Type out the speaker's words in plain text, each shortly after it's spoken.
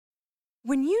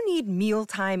When you need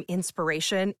mealtime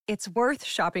inspiration, it's worth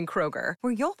shopping Kroger,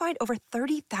 where you'll find over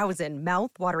 30,000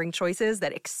 mouth-watering choices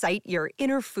that excite your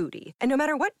inner foodie. And no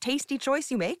matter what tasty choice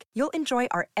you make, you'll enjoy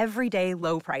our everyday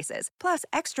low prices, plus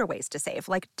extra ways to save,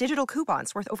 like digital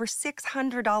coupons worth over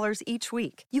 $600 each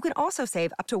week. You can also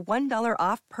save up to $1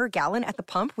 off per gallon at the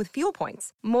pump with fuel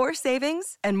points. More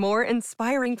savings and more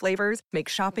inspiring flavors make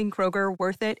shopping Kroger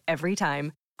worth it every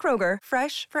time. Kroger,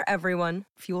 fresh for everyone.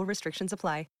 Fuel restrictions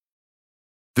apply.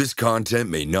 This content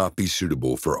may not be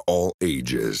suitable for all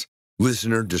ages.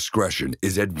 Listener discretion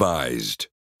is advised.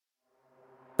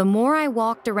 The more I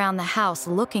walked around the house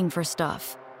looking for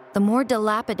stuff, the more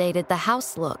dilapidated the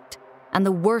house looked, and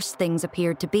the worse things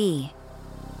appeared to be.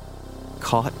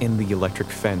 Caught in the electric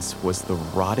fence was the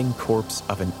rotting corpse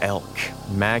of an elk,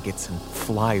 maggots and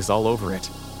flies all over it.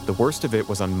 The worst of it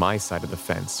was on my side of the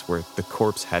fence, where the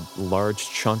corpse had large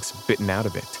chunks bitten out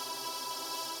of it.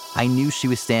 I knew she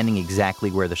was standing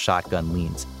exactly where the shotgun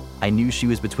leans. I knew she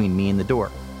was between me and the door.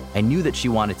 I knew that she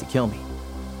wanted to kill me.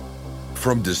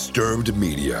 From Disturbed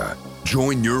Media,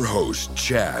 join your host,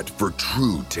 Chad, for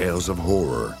true tales of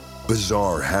horror,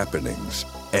 bizarre happenings,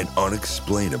 and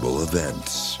unexplainable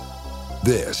events.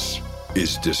 This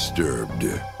is Disturbed.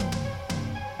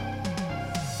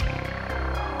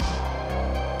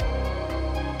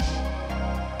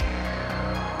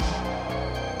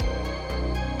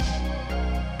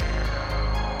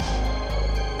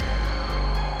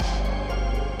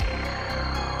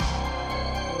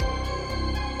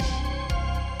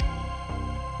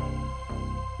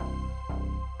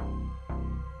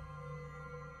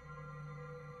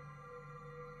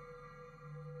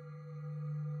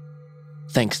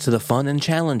 Thanks to the fun and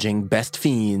challenging Best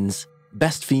Fiends.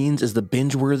 Best Fiends is the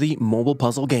binge-worthy mobile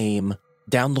puzzle game.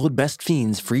 Download Best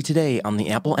Fiends free today on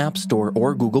the Apple App Store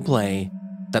or Google Play.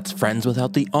 That's friends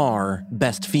without the R,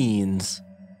 Best Fiends.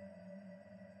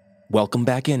 Welcome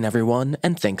back in, everyone,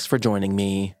 and thanks for joining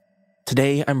me.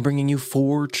 Today, I'm bringing you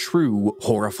 4 true,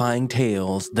 horrifying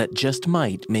tales that just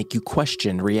might make you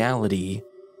question reality.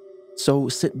 So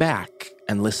sit back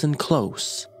and listen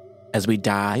close as we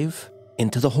dive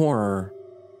into the horror.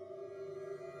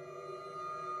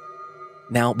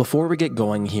 Now, before we get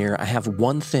going here, I have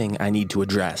one thing I need to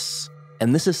address.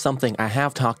 And this is something I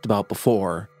have talked about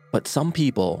before, but some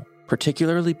people,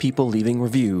 particularly people leaving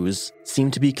reviews,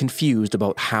 seem to be confused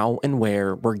about how and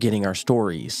where we're getting our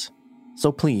stories.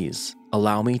 So please,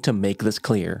 allow me to make this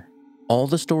clear. All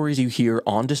the stories you hear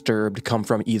on Disturbed come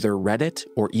from either Reddit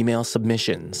or email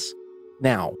submissions.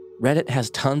 Now, Reddit has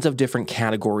tons of different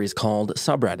categories called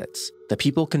subreddits that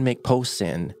people can make posts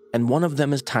in, and one of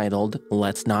them is titled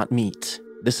Let's Not Meet.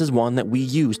 This is one that we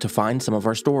use to find some of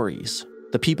our stories.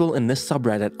 The people in this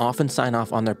subreddit often sign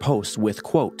off on their posts with,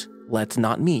 quote, "Let's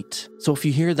not meet." So if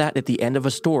you hear that at the end of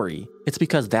a story, it's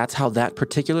because that's how that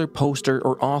particular poster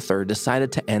or author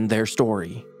decided to end their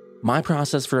story. My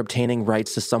process for obtaining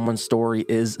rights to someone's story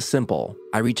is simple.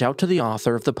 I reach out to the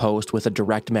author of the post with a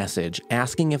direct message,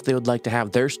 asking if they would like to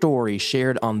have their story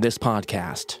shared on this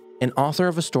podcast. An author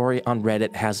of a story on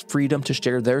Reddit has freedom to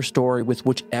share their story with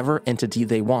whichever entity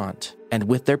they want. And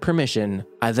with their permission,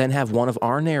 I then have one of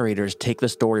our narrators take the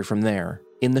story from there.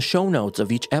 In the show notes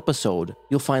of each episode,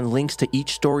 you'll find links to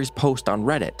each story's post on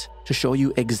Reddit to show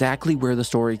you exactly where the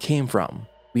story came from.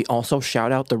 We also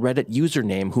shout out the Reddit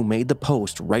username who made the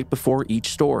post right before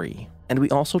each story. And we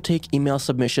also take email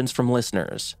submissions from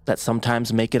listeners that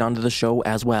sometimes make it onto the show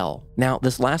as well. Now,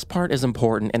 this last part is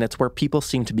important, and it's where people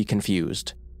seem to be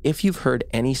confused. If you've heard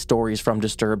any stories from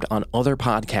Disturbed on other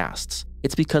podcasts,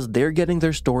 it's because they're getting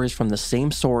their stories from the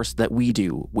same source that we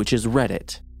do, which is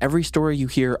Reddit. Every story you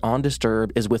hear on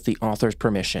Disturbed is with the author's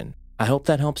permission. I hope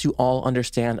that helps you all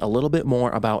understand a little bit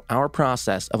more about our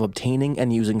process of obtaining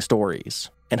and using stories.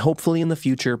 And hopefully in the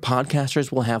future,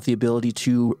 podcasters will have the ability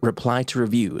to reply to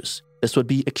reviews. This would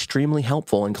be extremely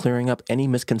helpful in clearing up any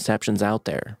misconceptions out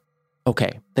there.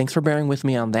 Okay, thanks for bearing with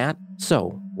me on that.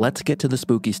 So, let's get to the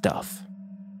spooky stuff.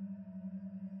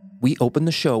 We open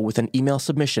the show with an email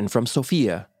submission from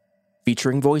Sophia,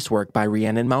 featuring voice work by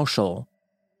Rhiannon Mauschel,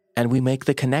 and we make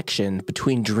the connection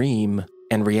between dream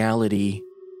and reality.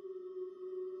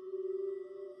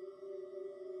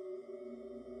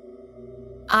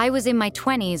 I was in my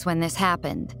 20s when this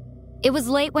happened. It was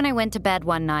late when I went to bed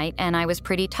one night and I was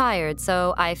pretty tired,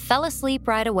 so I fell asleep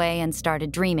right away and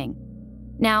started dreaming.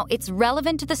 Now, it's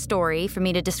relevant to the story for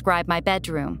me to describe my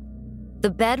bedroom. The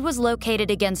bed was located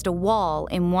against a wall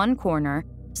in one corner,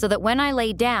 so that when I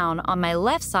lay down, on my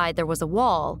left side there was a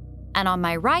wall, and on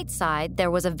my right side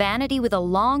there was a vanity with a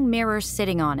long mirror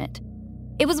sitting on it.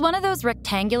 It was one of those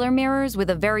rectangular mirrors with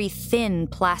a very thin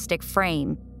plastic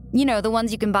frame. You know, the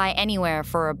ones you can buy anywhere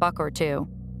for $1 or $2.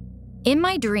 In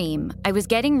my dream, I was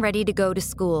getting ready to go to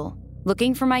school,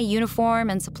 looking for my uniform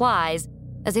and supplies,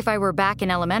 as if I were back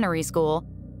in elementary school,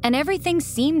 and everything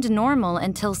seemed normal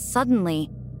until suddenly,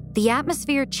 the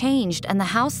atmosphere changed and the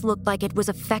house looked like it was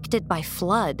affected by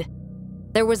flood.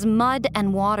 There was mud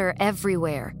and water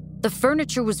everywhere. The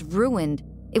furniture was ruined.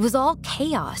 It was all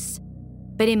chaos.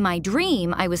 But in my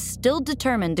dream, I was still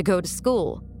determined to go to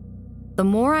school. The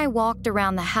more I walked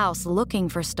around the house looking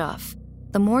for stuff,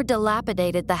 the more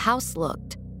dilapidated the house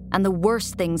looked, and the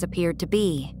worse things appeared to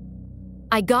be.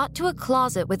 I got to a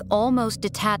closet with almost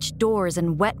detached doors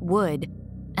and wet wood,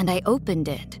 and I opened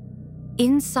it.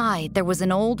 Inside, there was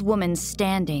an old woman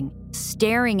standing,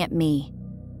 staring at me.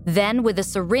 Then, with a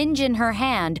syringe in her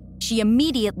hand, she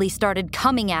immediately started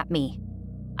coming at me.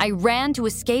 I ran to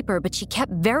escape her, but she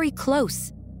kept very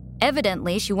close.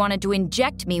 Evidently, she wanted to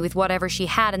inject me with whatever she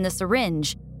had in the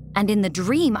syringe, and in the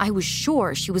dream, I was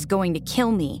sure she was going to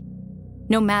kill me.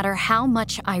 No matter how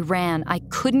much I ran, I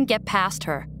couldn't get past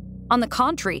her. On the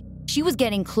contrary, she was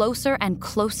getting closer and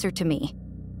closer to me,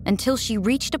 until she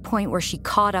reached a point where she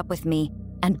caught up with me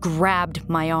and grabbed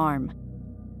my arm.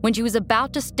 When she was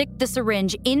about to stick the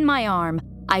syringe in my arm,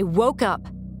 I woke up.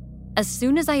 As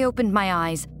soon as I opened my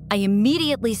eyes, I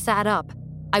immediately sat up.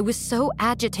 I was so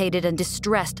agitated and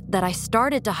distressed that I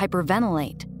started to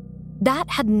hyperventilate. That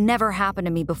had never happened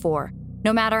to me before.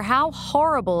 No matter how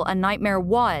horrible a nightmare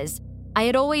was, I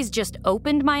had always just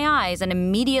opened my eyes and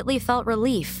immediately felt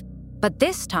relief. But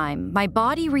this time, my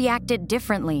body reacted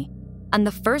differently, and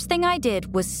the first thing I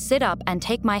did was sit up and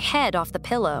take my head off the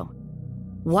pillow.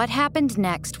 What happened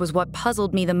next was what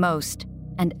puzzled me the most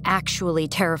and actually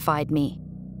terrified me.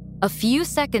 A few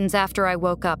seconds after I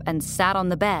woke up and sat on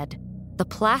the bed, the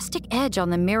plastic edge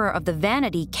on the mirror of the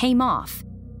vanity came off.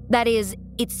 That is,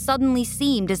 it suddenly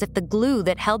seemed as if the glue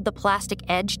that held the plastic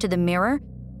edge to the mirror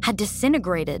had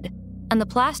disintegrated, and the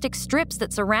plastic strips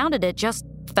that surrounded it just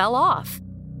fell off,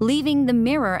 leaving the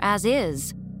mirror as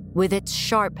is, with its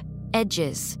sharp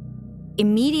edges.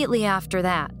 Immediately after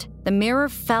that, the mirror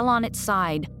fell on its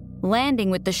side, landing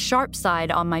with the sharp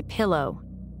side on my pillow.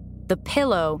 The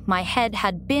pillow my head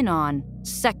had been on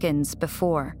seconds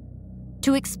before.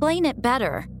 To explain it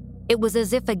better, it was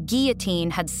as if a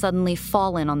guillotine had suddenly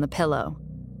fallen on the pillow.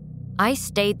 I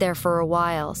stayed there for a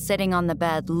while, sitting on the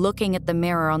bed, looking at the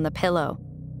mirror on the pillow,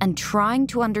 and trying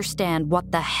to understand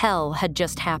what the hell had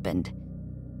just happened.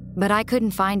 But I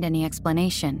couldn't find any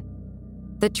explanation.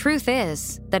 The truth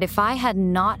is that if I had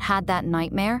not had that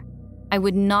nightmare, I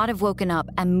would not have woken up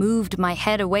and moved my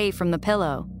head away from the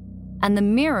pillow, and the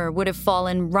mirror would have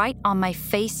fallen right on my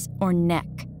face or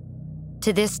neck.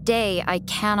 To this day, I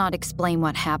cannot explain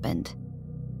what happened.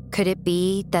 Could it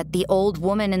be that the old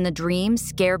woman in the dream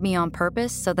scared me on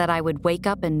purpose so that I would wake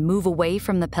up and move away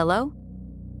from the pillow?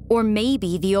 Or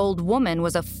maybe the old woman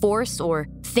was a force or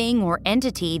thing or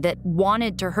entity that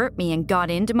wanted to hurt me and got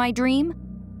into my dream?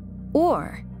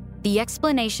 Or the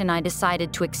explanation I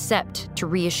decided to accept to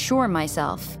reassure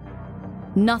myself.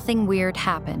 Nothing weird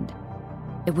happened.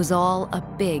 It was all a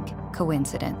big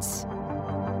coincidence.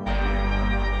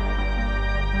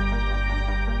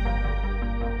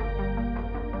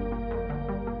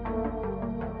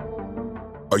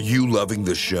 Are you loving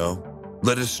the show?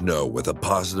 Let us know with a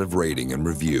positive rating and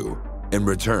review. In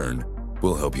return,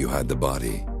 we'll help you hide the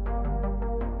body.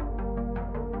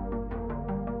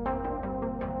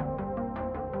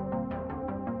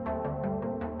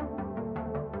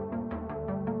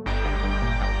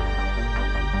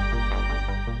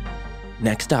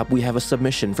 Next up, we have a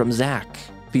submission from Zach,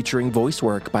 featuring voice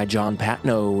work by John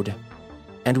Patnode.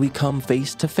 And we come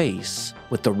face to face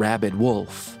with the rabid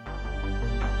wolf.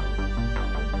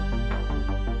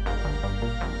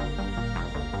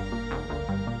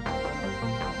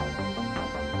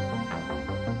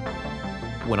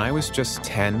 When I was just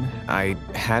 10, I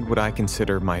had what I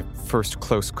consider my first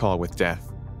close call with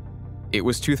death. It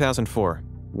was 2004,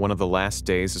 one of the last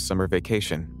days of summer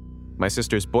vacation. My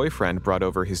sister's boyfriend brought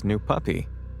over his new puppy,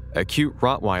 a cute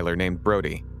Rottweiler named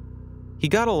Brody. He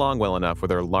got along well enough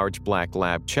with our large black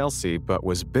lab Chelsea, but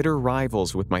was bitter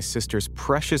rivals with my sister's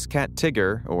precious cat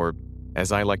Tigger, or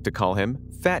as I like to call him,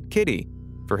 Fat Kitty,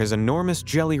 for his enormous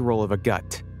jelly roll of a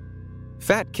gut.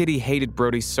 Fat Kitty hated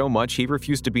Brody so much he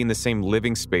refused to be in the same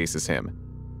living space as him.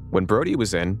 When Brody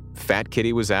was in, Fat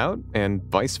Kitty was out, and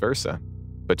vice versa.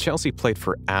 But Chelsea played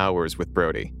for hours with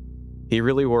Brody. He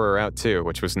really wore her out too,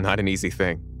 which was not an easy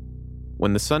thing.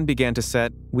 When the sun began to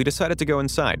set, we decided to go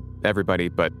inside, everybody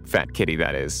but Fat Kitty,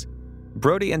 that is.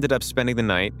 Brody ended up spending the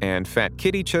night, and Fat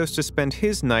Kitty chose to spend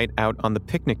his night out on the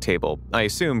picnic table, I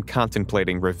assume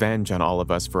contemplating revenge on all of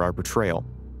us for our betrayal.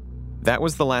 That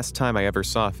was the last time I ever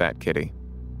saw Fat Kitty.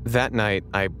 That night,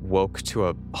 I woke to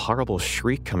a horrible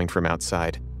shriek coming from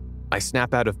outside. I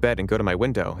snap out of bed and go to my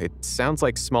window. It sounds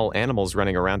like small animals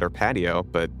running around our patio,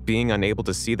 but being unable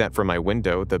to see that from my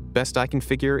window, the best I can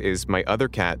figure is my other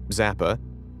cat, Zappa,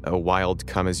 a wild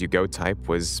come-as-you-go type,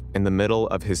 was in the middle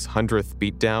of his 100th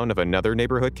beatdown of another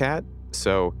neighborhood cat.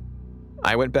 So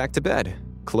I went back to bed,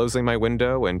 closing my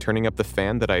window and turning up the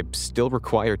fan that I still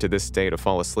require to this day to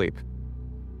fall asleep.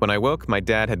 When I woke, my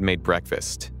dad had made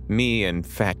breakfast, me and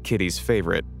Fat Kitty's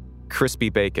favorite,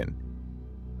 crispy bacon.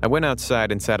 I went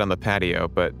outside and sat on the patio,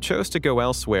 but chose to go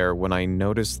elsewhere when I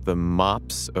noticed the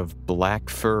mops of black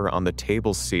fur on the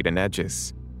table seat and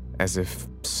edges, as if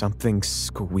something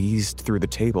squeezed through the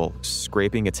table,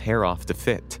 scraping its hair off to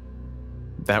fit.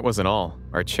 That wasn't all.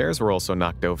 Our chairs were also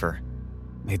knocked over.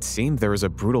 It seemed there was a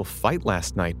brutal fight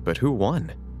last night, but who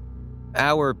won?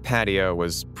 Our patio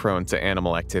was prone to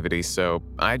animal activity, so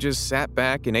I just sat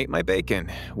back and ate my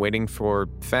bacon, waiting for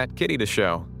Fat Kitty to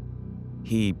show.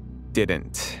 He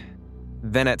didn't.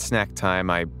 Then at snack time,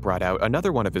 I brought out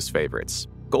another one of his favorites,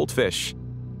 goldfish,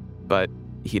 but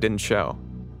he didn't show.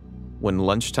 When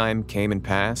lunchtime came and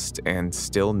passed, and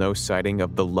still no sighting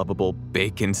of the lovable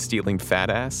bacon-stealing fat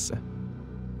ass,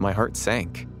 my heart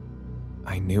sank.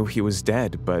 I knew he was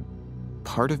dead, but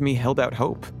part of me held out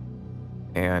hope.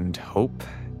 And hope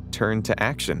turned to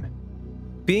action.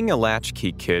 Being a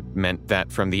latchkey kid meant that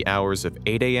from the hours of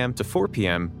 8 a.m. to 4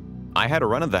 p.m., I had a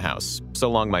run of the house, so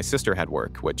long my sister had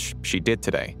work, which she did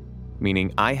today,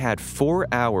 meaning I had 4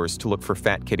 hours to look for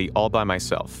Fat Kitty all by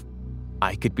myself.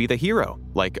 I could be the hero,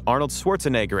 like Arnold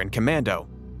Schwarzenegger in Commando.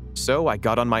 So I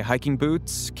got on my hiking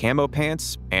boots, camo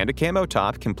pants, and a camo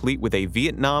top, complete with a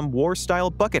Vietnam War-style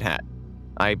bucket hat.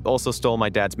 I also stole my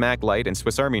dad's mag light and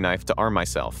Swiss Army knife to arm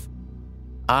myself.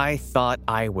 I thought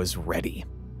I was ready.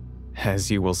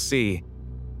 As you will see,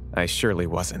 I surely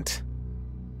wasn't.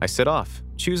 I set off,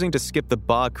 choosing to skip the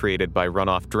bog created by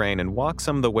runoff drain and walk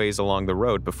some of the ways along the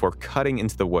road before cutting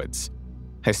into the woods.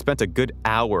 I spent a good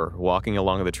hour walking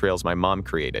along the trails my mom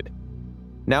created.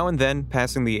 Now and then,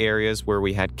 passing the areas where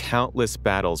we had countless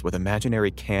battles with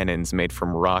imaginary cannons made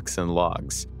from rocks and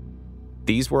logs.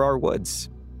 These were our woods.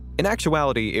 In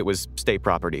actuality, it was state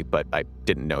property, but I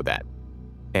didn't know that.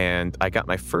 And I got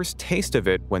my first taste of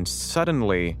it when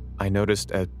suddenly I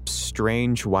noticed a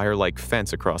strange wire-like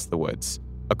fence across the woods,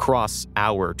 across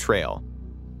our trail.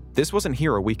 This wasn't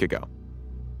here a week ago.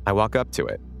 I walk up to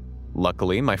it.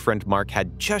 Luckily, my friend Mark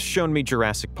had just shown me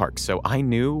Jurassic Park, so I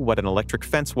knew what an electric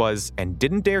fence was and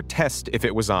didn't dare test if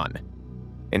it was on.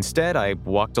 Instead, I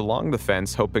walked along the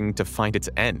fence hoping to find its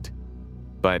end,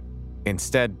 but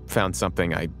instead found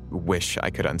something I wish I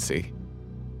could unsee.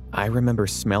 I remember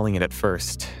smelling it at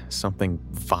first, something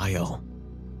vile.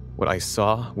 What I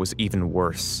saw was even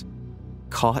worse.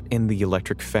 Caught in the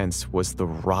electric fence was the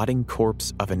rotting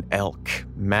corpse of an elk,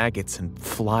 maggots and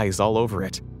flies all over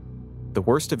it. The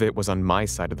worst of it was on my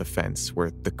side of the fence,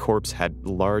 where the corpse had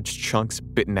large chunks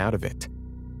bitten out of it.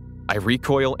 I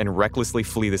recoil and recklessly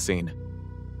flee the scene.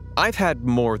 I've had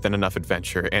more than enough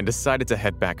adventure and decided to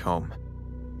head back home.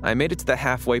 I made it to the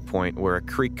halfway point where a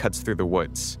creek cuts through the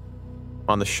woods.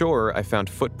 On the shore, I found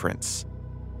footprints,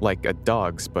 like a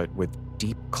dog's but with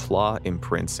deep claw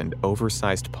imprints and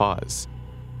oversized paws,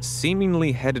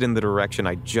 seemingly headed in the direction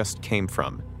I just came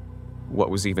from.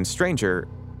 What was even stranger,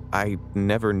 I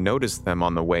never noticed them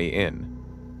on the way in.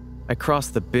 I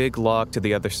crossed the big log to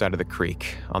the other side of the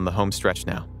creek, on the home stretch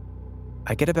now.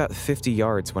 I get about 50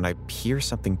 yards when I hear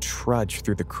something trudge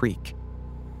through the creek.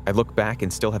 I look back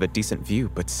and still have a decent view,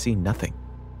 but see nothing.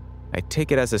 I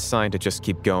take it as a sign to just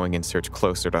keep going and search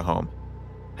closer to home.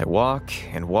 I walk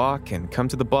and come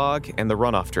to the bog and the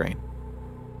runoff drain.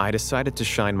 I decided to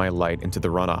shine my light into the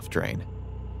runoff drain.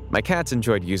 My cats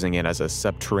enjoyed using it as a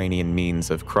subterranean means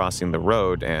of crossing the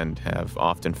road and have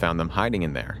often found them hiding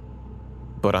in there.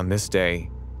 But on this day,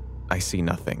 I see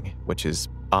nothing, which is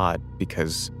odd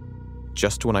because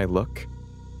just when I look,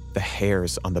 the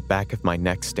hairs on the back of my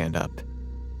neck stand up,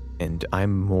 and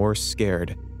I'm more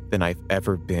scared than I've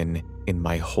ever been in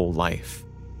my whole life.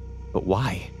 But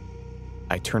why?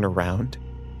 I turn around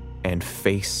and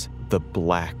face the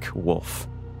black wolf.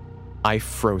 I've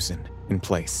frozen in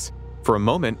place. For a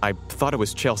moment, I thought it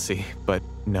was Chelsea, but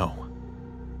no.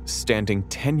 Standing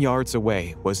 10 yards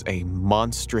away was a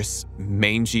monstrous,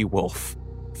 mangy wolf,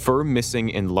 fur missing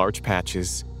in large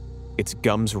patches, its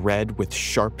gums red with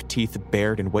sharp teeth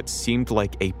bared in what seemed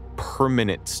like a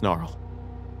permanent snarl.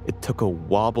 It took a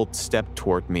wobbled step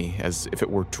toward me as if it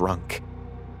were drunk.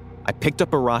 I picked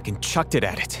up a rock and chucked it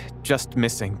at it, just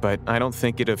missing, but I don't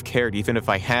think it'd have cared even if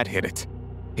I had hit it.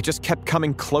 It just kept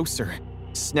coming closer,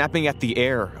 snapping at the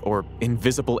air or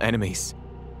invisible enemies.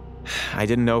 I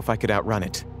didn't know if I could outrun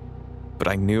it, but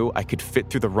I knew I could fit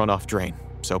through the runoff drain,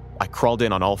 so I crawled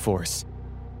in on all fours.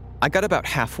 I got about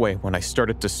halfway when I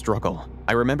started to struggle.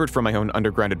 I remembered from my own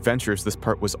underground adventures this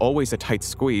part was always a tight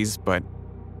squeeze, but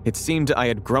it seemed I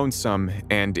had grown some,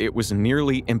 and it was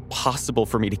nearly impossible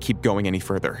for me to keep going any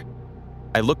further.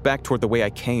 I look back toward the way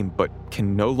I came, but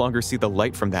can no longer see the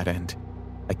light from that end.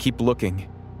 I keep looking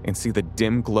and see the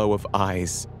dim glow of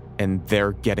eyes, and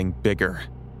they're getting bigger.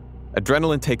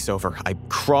 Adrenaline takes over. I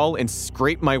crawl and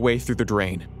scrape my way through the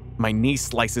drain. My knee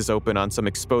slices open on some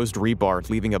exposed rebar,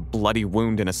 leaving a bloody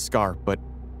wound and a scar, but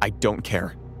I don't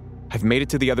care. I've made it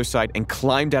to the other side and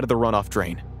climbed out of the runoff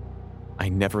drain. I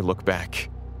never look back,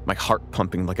 my heart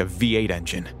pumping like a V8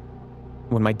 engine.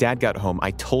 When my dad got home,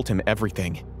 I told him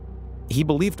everything. He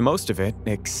believed most of it,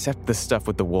 except the stuff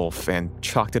with the wolf, and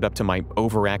chalked it up to my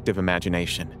overactive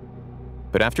imagination.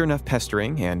 But after enough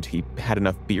pestering, and he had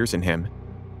enough beers in him,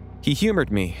 he humored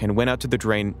me and went out to the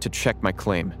drain to check my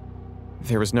claim.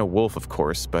 There was no wolf, of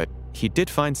course, but he did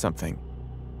find something.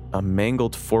 A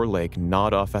mangled foreleg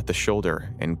gnawed off at the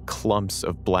shoulder and clumps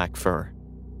of black fur.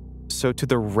 So to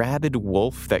the rabid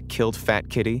wolf that killed Fat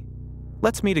Kitty,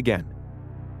 let's meet again.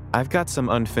 I've got some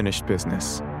unfinished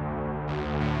business.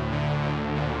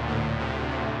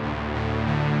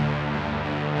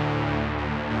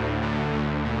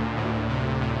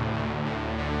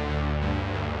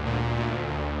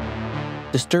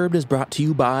 Disturbed is brought to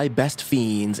you by Best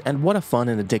Fiends, and what a fun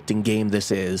and addicting game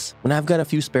this is. When I've got a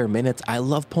few spare minutes, I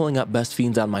love pulling up Best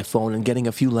Fiends on my phone and getting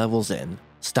a few levels in.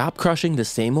 Stop crushing the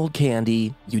same old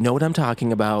candy, you know what I'm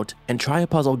talking about, and try a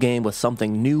puzzle game with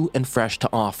something new and fresh to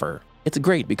offer. It's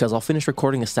great because I'll finish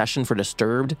recording a session for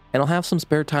Disturbed, and I'll have some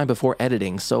spare time before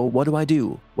editing, so what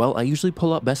do? Well, I usually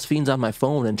pull up Best Fiends on my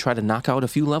phone and try to knock out a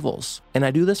few levels. And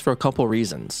I do this for a couple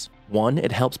reasons. 1,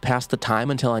 it helps pass the time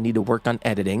until I need to work on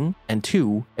editing, and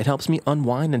 2, it helps me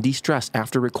unwind and de-stress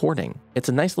after recording. It's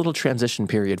a nice little transition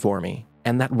period for me.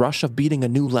 And that rush of beating a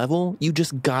new level, you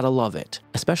just gotta love it,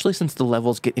 especially since the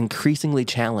levels get increasingly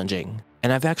challenging.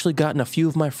 And I've actually gotten a few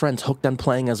of my friends hooked on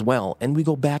playing as well, and we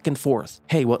go back and forth.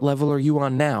 Hey, what level are you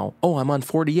on now? Oh, I'm on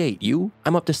 48, you?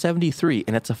 I'm up to 73,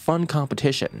 and it's a fun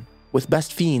competition. With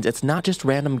Best Fiends, it's not just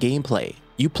random gameplay.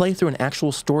 You play through an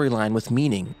actual storyline with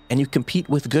meaning, and you compete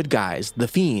with good guys, the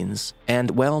Fiends,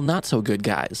 and, well, not so good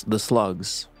guys, the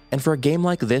Slugs. And for a game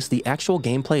like this, the actual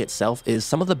gameplay itself is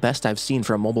some of the best I've seen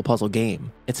for a mobile puzzle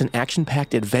game. It's an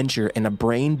action-packed adventure and a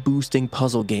brain-boosting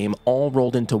puzzle game all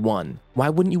rolled into one. Why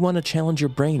wouldn't you want to challenge your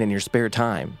brain in your spare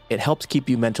time? It helps keep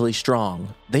you mentally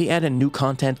strong. They add in new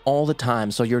content all the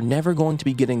time, so you're never going to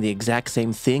be getting the exact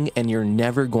same thing and you're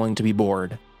never going to be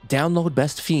bored. Download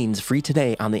Best Fiends free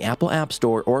today on the Apple App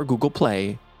Store or Google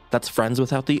Play. That's friends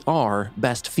without the R,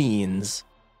 Best Fiends.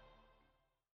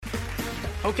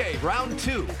 Okay, round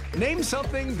 2. Name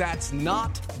something that's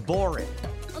not boring.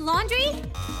 A laundry?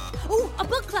 Ooh, a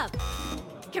book club.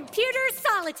 Computer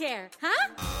solitaire,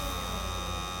 huh?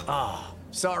 Ah,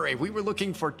 sorry, we were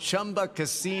looking for Chumba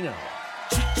Casino.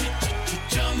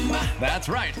 That's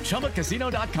right,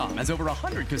 ChumbaCasino.com has over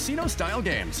 100 casino-style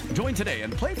games. Join today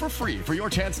and play for free for your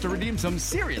chance to redeem some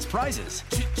serious prizes.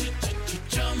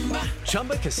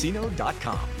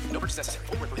 ChumbaCasino.com. No purchase necessary.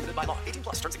 Void where prohibited by law. 18+.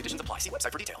 Terms and conditions apply. See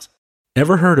website for details.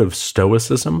 Ever heard of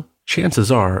Stoicism?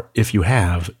 Chances are, if you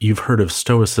have, you've heard of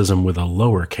Stoicism with a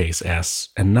lowercase s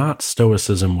and not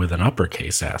Stoicism with an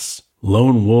uppercase S.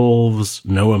 Lone wolves,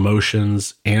 no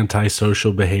emotions,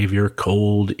 antisocial behavior,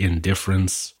 cold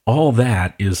indifference. All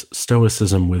that is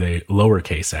Stoicism with a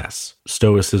lowercase s.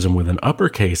 Stoicism with an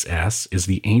uppercase S is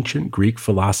the ancient Greek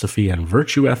philosophy and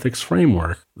virtue ethics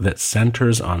framework that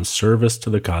centers on service to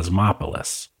the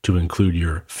cosmopolis, to include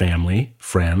your family,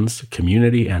 friends,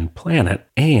 community, and planet,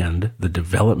 and the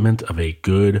development of a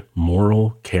good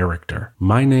moral character.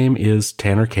 My name is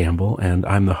Tanner Campbell, and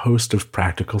I'm the host of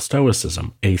Practical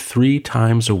Stoicism, a 3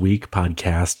 times a week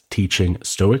podcast teaching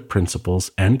Stoic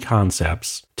principles and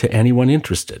concepts to anyone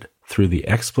interested through the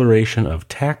exploration of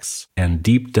texts and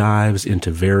deep dives into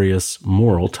various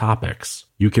moral topics.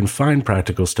 You can find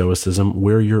Practical Stoicism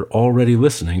where you're already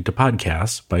listening to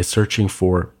podcasts by searching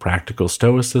for Practical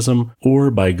Stoicism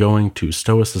or by going to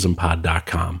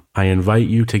stoicismpod.com. I invite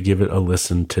you to give it a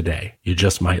listen today. You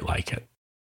just might like it.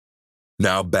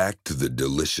 Now back to the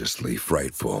deliciously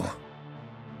frightful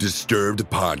Disturbed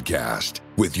Podcast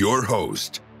with your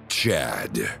host,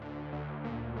 Chad.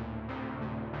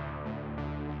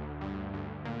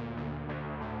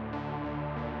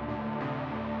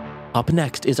 Up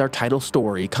next is our title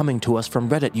story coming to us from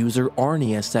Reddit user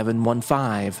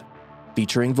Arnia715,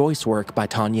 featuring voice work by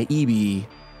Tanya Eby.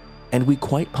 and we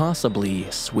quite possibly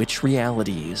switch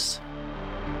realities.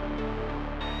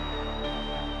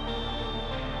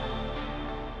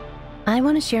 I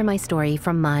want to share my story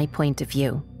from my point of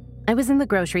view. I was in the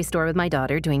grocery store with my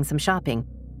daughter doing some shopping.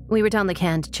 We were down the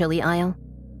canned chili aisle.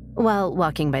 While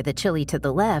walking by the chili to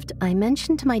the left, I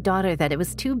mentioned to my daughter that it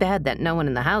was too bad that no one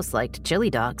in the house liked chili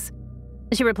dogs.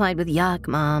 She replied with, "Yuck,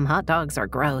 Mom, hot dogs are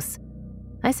gross."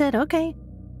 I said, "Okay,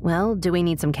 well, do we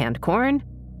need some canned corn?"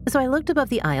 So I looked above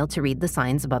the aisle to read the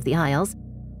signs above the aisles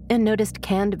and noticed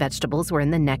canned vegetables were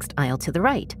in the next aisle to the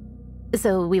right.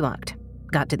 So we walked,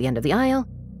 got to the end of the aisle,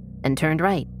 and turned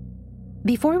right.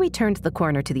 Before we turned the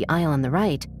corner to the aisle on the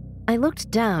right, I looked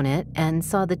down it and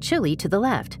saw the chili to the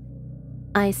left.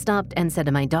 I stopped and said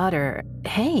to my daughter,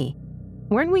 "Hey,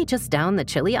 weren't we just down the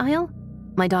chili aisle?"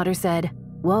 My daughter said,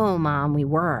 "Whoa, Mom, we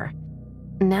were."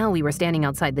 Now we were standing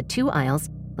outside the two aisles,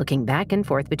 looking back and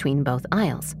forth between both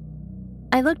aisles.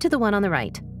 I looked to the one on the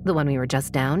right, the one we were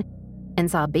just down, and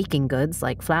saw baking goods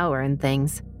like flour and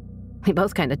things. We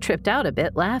both kind of tripped out a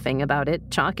bit, laughing about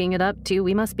it, chalking it up to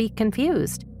we must be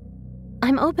confused.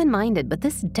 I'm open-minded, but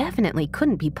this definitely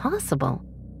couldn't be possible.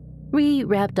 We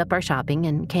wrapped up our shopping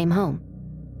and came home.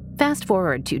 Fast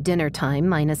forward to dinner time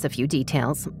minus a few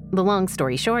details. The long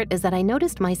story short is that I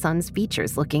noticed my son's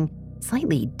features looking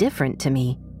slightly different to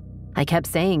me. I kept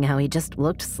saying how he just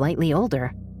looked slightly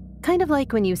older. Kind of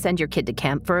like when you send your kid to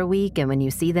camp for a week and when you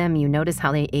see them, you notice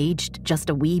how they aged just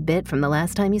a wee bit from the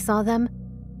last time you saw them.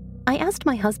 I asked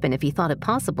my husband if he thought it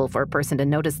possible for a person to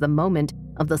notice the moment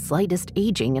of the slightest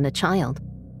aging in a child.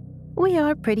 We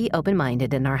are pretty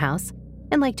open-minded in our house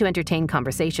and like to entertain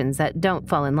conversations that don't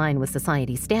fall in line with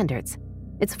society's standards.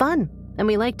 It's fun, and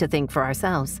we like to think for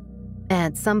ourselves.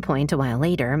 At some point a while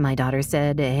later, my daughter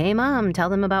said, "Hey, Mom, tell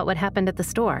them about what happened at the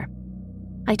store."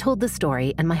 I told the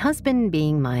story, and my husband,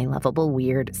 being my lovable,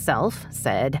 weird self,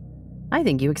 said, "I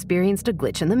think you experienced a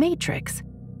glitch in the Matrix.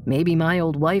 Maybe my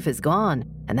old wife is gone,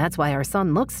 and that's why our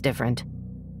son looks different."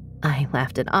 I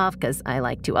laughed it off because I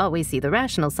like to always see the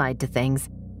rational side to things,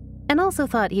 and also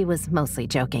thought he was mostly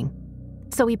joking.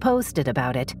 So we posted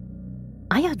about it.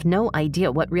 I have no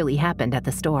idea what really happened at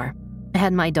the store.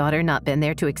 Had my daughter not been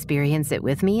there to experience it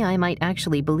with me, I might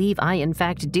actually believe I in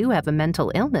fact do have a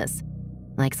mental illness,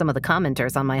 like some of the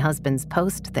commenters on my husband's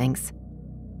post thinks.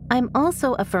 I'm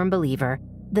also a firm believer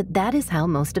that that is how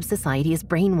most of society is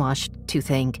brainwashed to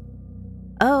think.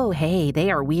 Oh, hey, they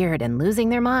are weird and losing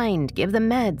their mind, give them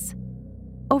meds.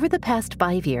 Over the past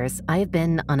 5 years, I have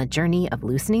been on a journey of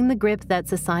loosening the grip that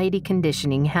society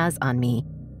conditioning has on me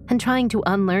and trying to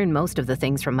unlearn most of the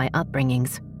things from my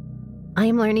upbringings. I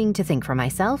am learning to think for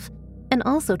myself and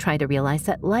also try to realize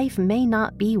that life may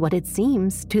not be what it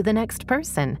seems to the next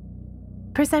person.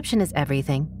 Perception is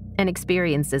everything, and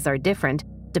experiences are different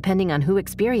depending on who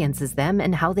experiences them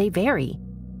and how they vary.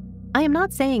 I am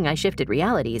not saying I shifted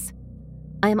realities.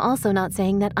 I am also not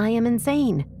saying that I am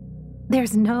insane.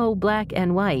 There's no black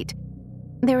and white.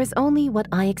 There is only what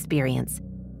I experience,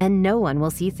 and no one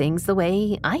will see things the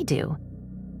way I do.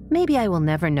 Maybe I will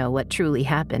never know what truly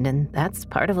happened, and that's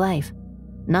part of life.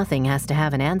 Nothing has to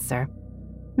have an answer.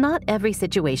 Not every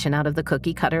situation out of the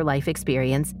cookie-cutter life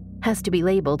experience has to be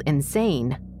labeled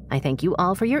insane. I thank you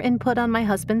all for your input on my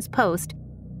husband's post.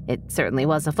 It certainly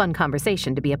was a fun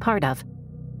conversation to be a part of.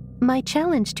 My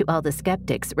challenge to all the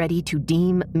skeptics ready to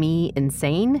deem me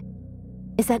insane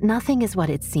is that nothing is what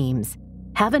it seems.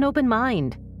 Have an open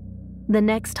mind. The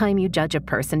next time you judge a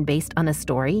person based on a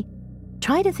story,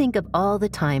 try to think of all the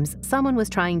times someone was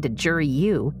trying to jury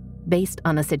you based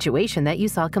on a situation that you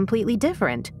saw completely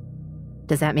different.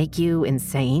 Does that make you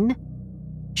insane?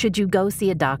 Should you go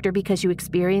see a doctor because you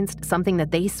experienced something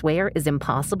that they swear is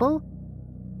impossible?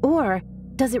 Or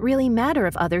does it really matter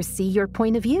if others see your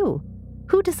point of view?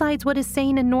 Who decides what is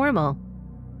sane and normal?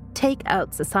 Take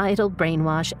out societal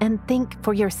brainwash and think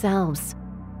for yourselves.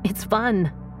 It's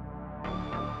fun.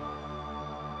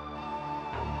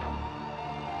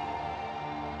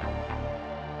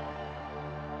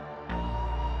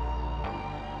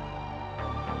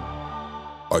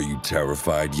 Are you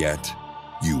terrified yet?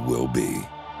 You will be.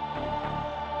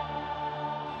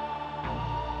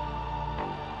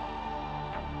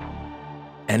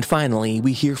 And finally,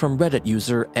 we hear from Reddit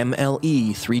user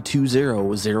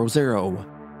MLE32000,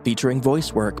 featuring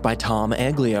voice work by Tom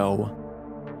Aglio.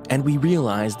 And we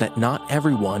realize that not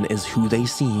everyone is who they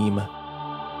seem.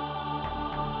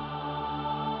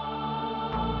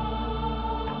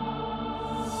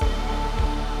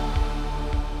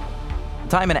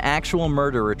 Time an actual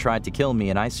murderer tried to kill me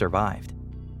and I survived.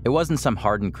 It wasn't some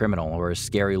hardened criminal or a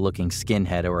scary-looking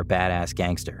skinhead or a badass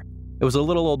gangster. It was a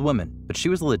little old woman, but she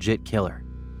was a legit killer.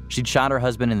 She'd shot her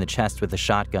husband in the chest with a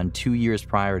shotgun 2 years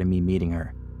prior to me meeting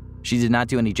her. She did not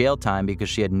do any jail time because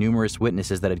she had numerous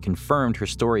witnesses that had confirmed her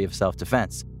story of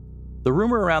self-defense. The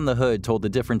rumor around the hood told a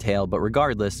different tale, but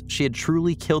regardless, she had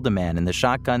truly killed a man, and the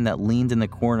shotgun that leaned in the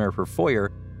corner of her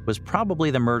foyer was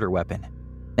probably the murder weapon.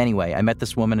 Anyway, I met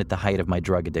this woman at the height of my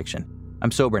drug addiction.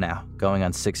 I'm sober now, going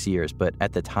on 6 years, but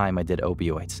at the time I did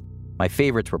opioids. My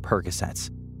favorites were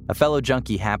Percocets. A fellow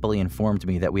junkie happily informed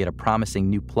me that we had a promising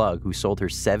new plug who sold her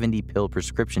 70-pill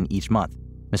prescription each month,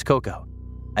 Miss Coco.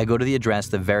 I go to the address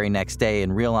the very next day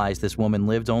and realize this woman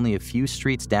lived only a few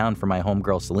streets down from my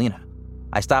homegirl Selena.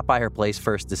 I stopped by her place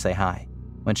first to say hi.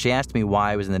 When she asked me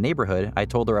why I was in the neighborhood, I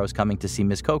told her I was coming to see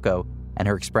Miss Coco, and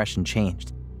her expression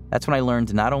changed. That's when I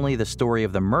learned not only the story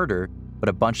of the murder, but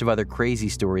a bunch of other crazy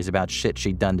stories about shit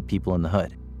she'd done to people in the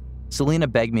hood. Selena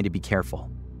begged me to be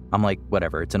careful. I'm like,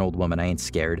 whatever, it's an old woman, I ain't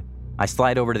scared. I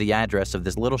slide over to the address of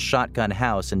this little shotgun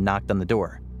house and knocked on the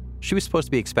door. She was supposed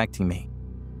to be expecting me.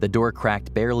 The door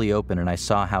cracked barely open and I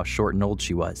saw how short and old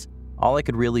she was. All I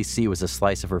could really see was a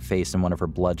slice of her face and one of her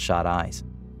bloodshot eyes.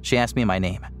 She asked me my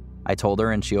name. I told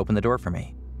her and she opened the door for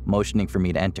me, motioning for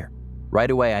me to enter.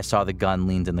 Right away, I saw the gun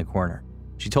leaned in the corner.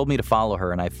 She told me to follow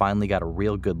her and I finally got a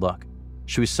real good look.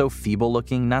 She was so feeble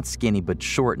looking, not skinny, but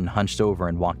short and hunched over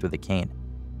and walked with a cane.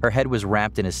 Her head was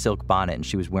wrapped in a silk bonnet and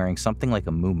she was wearing something like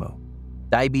a muumuu.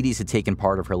 Diabetes had taken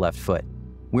part of her left foot.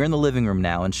 We're in the living room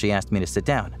now and she asked me to sit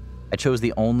down. I chose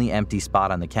the only empty spot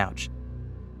on the couch.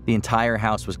 The entire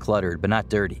house was cluttered, but not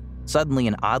dirty. Suddenly,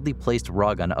 an oddly placed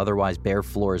rug on otherwise bare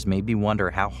floors made me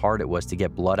wonder how hard it was to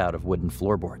get blood out of wooden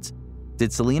floorboards.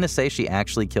 Did Selena say she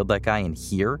actually killed that guy in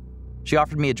here? She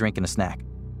offered me a drink and a snack.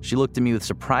 She looked at me with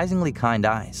surprisingly kind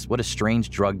eyes. What a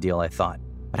strange drug deal, I thought,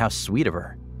 but how sweet of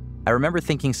her. I remember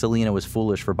thinking Selena was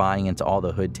foolish for buying into all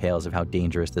the hood tales of how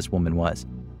dangerous this woman was.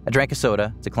 I drank a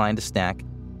soda, declined a snack,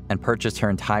 and purchased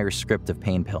her entire script of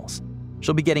pain pills.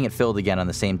 She'll be getting it filled again on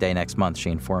the same day next month,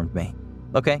 she informed me.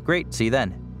 Okay, great, see you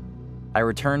then. I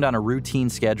returned on a routine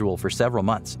schedule for several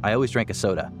months. I always drank a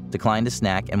soda, declined a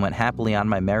snack, and went happily on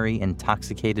my merry,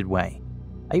 intoxicated way.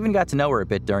 I even got to know her a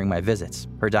bit during my visits,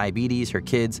 her diabetes, her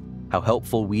kids, how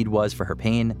helpful weed was for her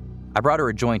pain. I brought her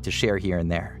a joint to share here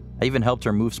and there. I even helped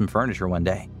her move some furniture one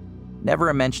day. Never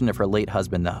a mention of her late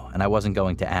husband though, and I wasn't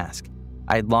going to ask.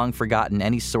 I had long forgotten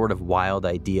any sort of wild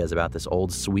ideas about this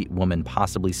old sweet woman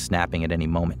possibly snapping at any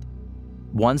moment.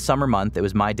 One summer month, it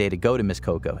was my day to go to Miss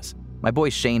Coco's. My boy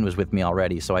Shane was with me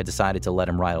already, so I decided to let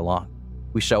him ride along.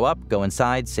 We show up, go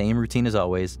inside, same routine as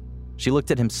always. She looked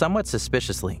at him somewhat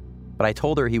suspiciously, but I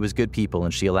told her he was good people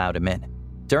and she allowed him in.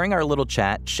 During our little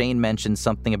chat, Shane mentioned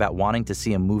something about wanting to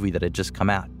see a movie that had just come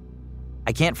out.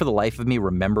 I can't for the life of me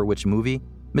remember which movie.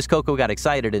 Miss Coco got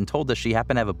excited and told us she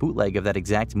happened to have a bootleg of that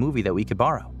exact movie that we could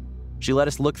borrow. She let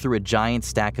us look through a giant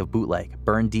stack of bootleg,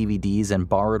 burned DVDs, and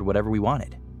borrowed whatever we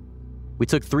wanted. We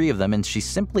took 3 of them and she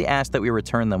simply asked that we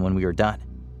return them when we were done.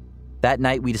 That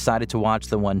night we decided to watch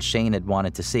the one Shane had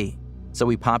wanted to see, so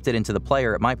we popped it into the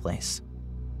player at my place.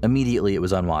 Immediately it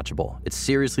was unwatchable. It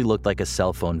seriously looked like a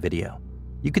cell phone video.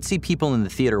 You could see people in the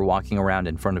theater walking around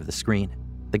in front of the screen.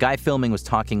 The guy filming was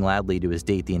talking loudly to his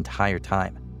date the entire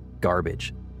time.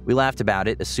 Garbage. We laughed about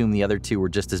it, assumed the other 2 were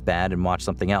just as bad, and watched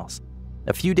something else.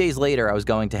 A few days later, I was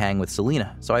going to hang with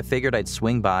Selena, so I figured I'd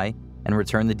swing by and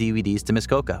return the DVDs to Miss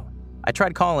Coco. I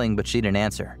tried calling, but she didn't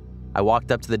answer. I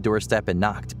walked up to the doorstep and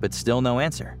knocked, but still no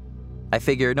answer. I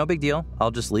figured, no big deal,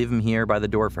 I'll just leave him here by the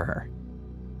door for her.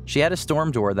 She had a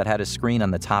storm door that had a screen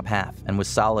on the top half and was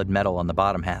solid metal on the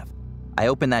bottom half. I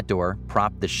opened that door,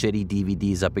 propped the shitty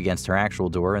DVDs up against her actual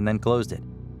door, and then closed it.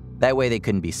 That way they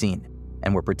couldn't be seen,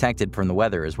 and were protected from the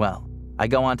weather as well. I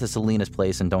go on to Selena's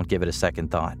place and don't give it a second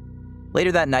thought.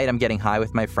 Later that night, I'm getting high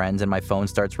with my friends and my phone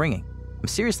starts ringing. I'm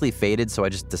seriously faded, so I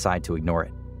just decide to ignore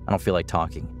it. I don't feel like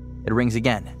talking. It rings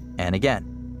again and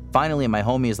again. Finally, my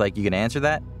homie is like, you gonna answer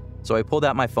that? So I pulled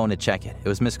out my phone to check it. It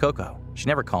was Miss Coco. She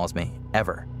never calls me,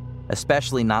 ever.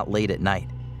 Especially not late at night.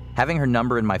 Having her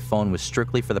number in my phone was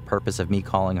strictly for the purpose of me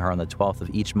calling her on the 12th of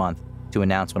each month to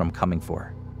announce what I'm coming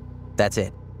for. That's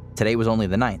it. Today was only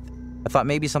the 9th. I thought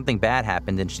maybe something bad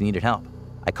happened and she needed help.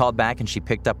 I called back and she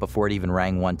picked up before it even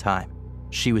rang one time.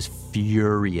 She was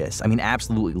furious. I mean,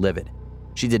 absolutely livid.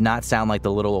 She did not sound like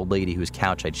the little old lady whose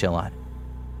couch I chill on.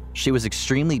 She was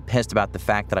extremely pissed about the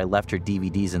fact that I left her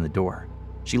DVDs in the door.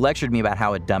 She lectured me about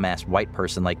how a dumbass white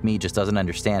person like me just doesn't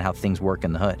understand how things work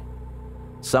in the hood.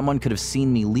 Someone could have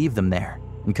seen me leave them there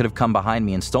and could have come behind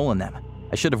me and stolen them.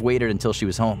 I should have waited until she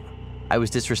was home. I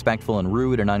was disrespectful and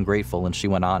rude and ungrateful, and she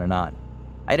went on and on.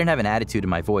 I didn't have an attitude in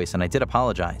my voice, and I did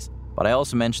apologize, but I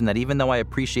also mentioned that even though I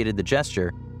appreciated the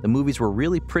gesture, the movies were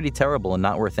really pretty terrible and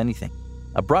not worth anything.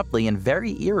 Abruptly and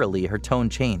very eerily, her tone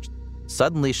changed.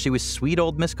 Suddenly, she was sweet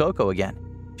old Miss Coco again.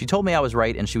 She told me I was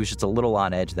right and she was just a little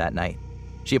on edge that night.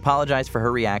 She apologized for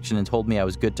her reaction and told me I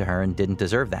was good to her and didn't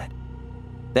deserve that.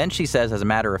 Then she says, as a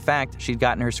matter of fact, she'd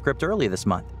gotten her script early this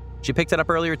month. She picked it up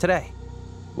earlier today.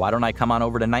 Why don't I come on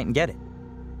over tonight and get it?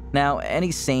 Now,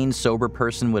 any sane, sober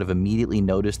person would have immediately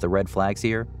noticed the red flags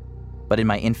here, but in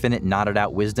my infinite,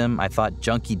 knotted-out wisdom, I thought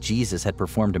Junkie Jesus had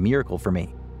performed a miracle for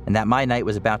me, and that my night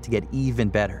was about to get even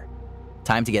better.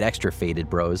 Time to get extra faded,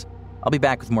 bros. I'll be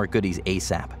back with more goodies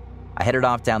ASAP. I headed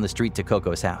off down the street to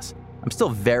Coco's house. I'm still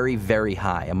very, very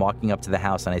high. I'm walking up to the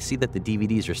house and I see that the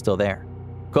DVDs are still there.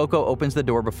 Coco opens the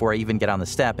door before I even get on the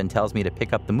step and tells me to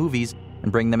pick up the movies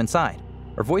and bring them inside.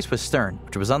 Her voice was stern,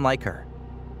 which was unlike her.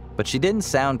 But she didn't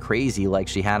sound crazy like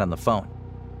she had on the phone.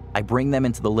 I bring them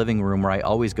into the living room where I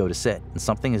always go to sit, and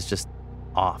something is just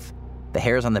off. The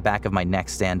hairs on the back of my neck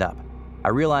stand up. I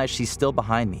realize she's still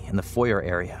behind me in the foyer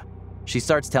area. She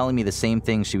starts telling me the same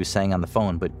thing she was saying on the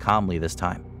phone, but calmly this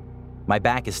time. My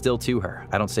back is still to her.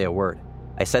 I don't say a word.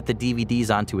 I set the DVDs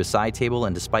onto a side table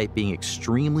and despite being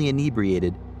extremely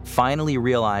inebriated, finally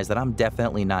realize that I'm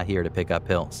definitely not here to pick up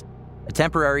pills. A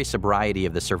temporary sobriety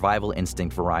of the survival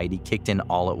instinct variety kicked in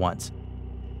all at once.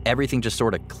 Everything just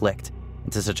sort of clicked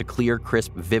into such a clear,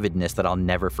 crisp vividness that I'll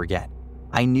never forget.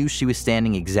 I knew she was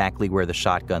standing exactly where the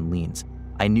shotgun leans.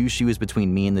 I knew she was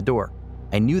between me and the door.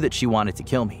 I knew that she wanted to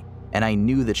kill me. And I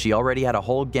knew that she already had a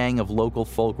whole gang of local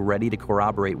folk ready to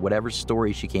corroborate whatever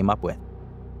story she came up with.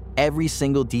 Every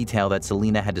single detail that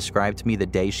Selena had described to me the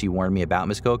day she warned me about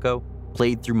Miss Coco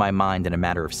played through my mind in a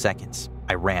matter of seconds.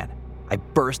 I ran. I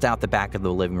burst out the back of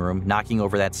the living room, knocking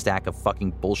over that stack of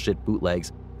fucking bullshit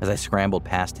bootlegs as I scrambled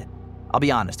past it. I'll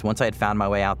be honest, once I had found my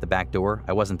way out the back door,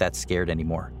 I wasn't that scared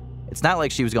anymore. It's not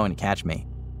like she was going to catch me.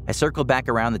 I circled back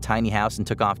around the tiny house and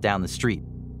took off down the street.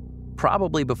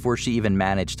 Probably before she even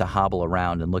managed to hobble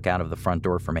around and look out of the front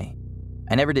door for me.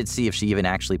 I never did see if she even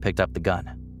actually picked up the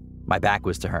gun. My back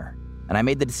was to her, and I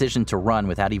made the decision to run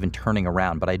without even turning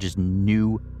around, but I just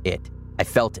knew it. I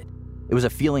felt it. It was a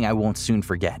feeling I won't soon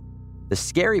forget. The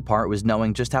scary part was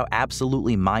knowing just how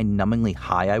absolutely mind-numbingly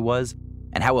high I was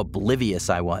and how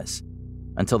oblivious I was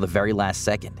until the very last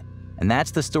second. And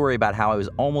that's the story about how I was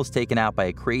almost taken out by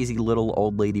a crazy little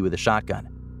old lady with a shotgun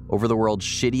over the world's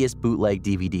shittiest bootleg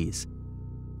DVDs.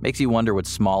 Makes you wonder what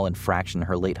small infraction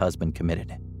her late husband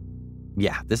committed.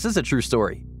 Yeah, this is a true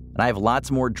story, and I have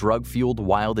lots more drug-fueled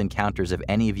wild encounters if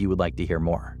any of you would like to hear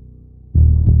more.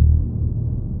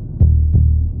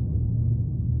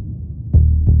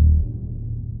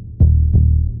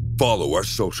 Follow our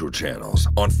social channels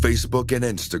on Facebook and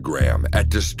Instagram at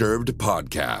Disturbed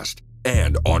Podcast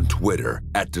and on Twitter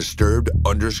at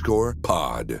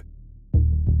Disturbed_pod.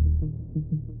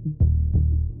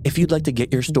 If you'd like to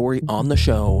get your story on the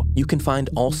show, you can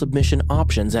find all submission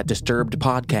options at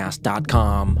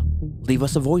disturbedpodcast.com. Leave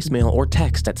us a voicemail or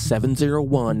text at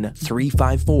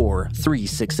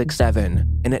 701-354-3667,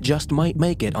 and it just might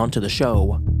make it onto the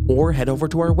show. Or head over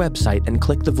to our website and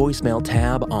click the voicemail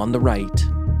tab on the right.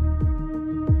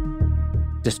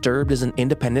 Disturbed is an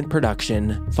independent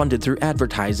production funded through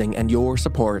advertising and your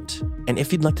support. And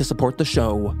if you'd like to support the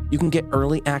show, you can get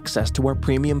early access to our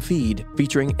premium feed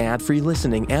featuring ad-free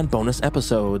listening and bonus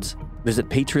episodes. Visit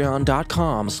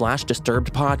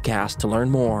patreon.com/disturbedpodcast to learn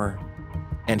more.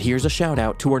 And here's a shout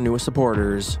out to our newest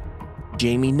supporters: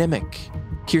 Jamie Nimick,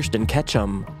 Kirsten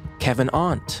Ketchum, Kevin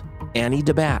Aunt, Annie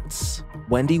DeBatz,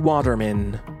 Wendy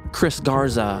Waterman, Chris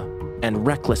Garza, and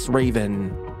Reckless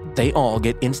Raven. They all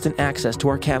get instant access to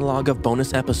our catalog of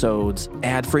bonus episodes,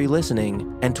 ad-free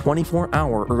listening, and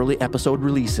 24-hour early episode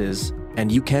releases.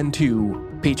 And you can too.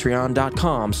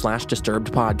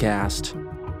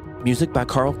 Patreon.com/disturbedpodcast. Music by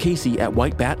Carl Casey at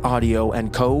Whitebat Audio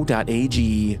and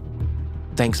Co.ag.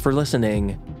 Thanks for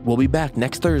listening. We'll be back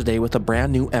next Thursday with a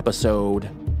brand new episode.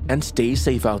 And stay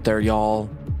safe out there, y'all.